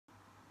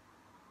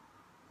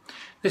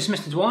This is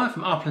Mr. Dwyer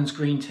from Uplands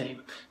Green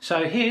Team.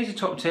 So here's a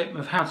top tip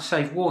of how to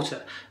save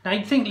water. Now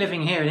you'd think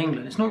living here in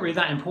England it's not really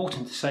that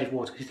important to save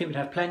water because you think we'd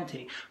have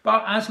plenty,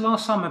 but as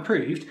last summer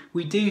proved,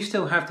 we do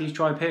still have these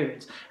dry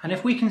periods, and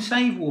if we can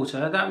save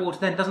water, that water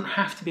then doesn't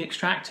have to be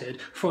extracted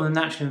from the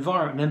natural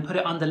environment and then put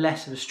it under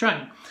less of a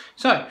strain.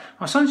 So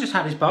my son's just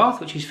had his bath,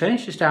 which he's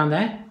finished, just down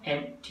there,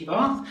 empty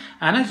bath,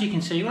 and as you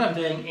can see what I'm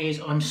doing is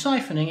I'm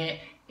siphoning it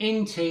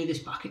into this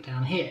bucket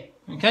down here.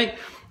 Okay,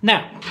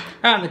 now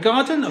out in the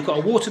garden I've got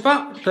a water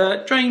butt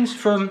that drains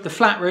from the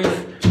flat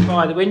roof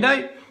by the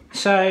window.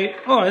 So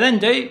what I then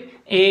do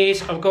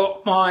is I've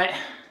got my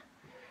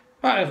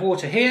bucket of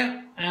water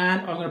here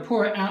and I'm going to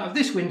pour it out of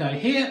this window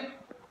here.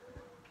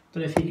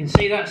 Don't know if you can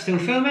see that, still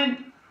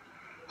filming.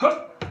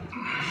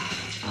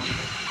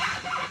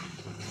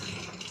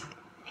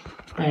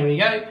 There we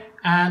go,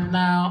 and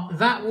now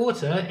that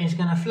water is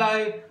going to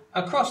flow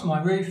across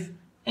my roof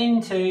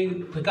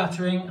into the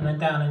guttering and then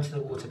down into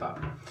the water butt.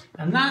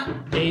 And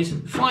that is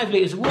 5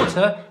 litres of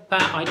water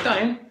that I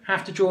don't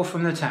have to draw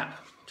from the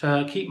tap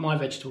to keep my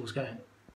vegetables going.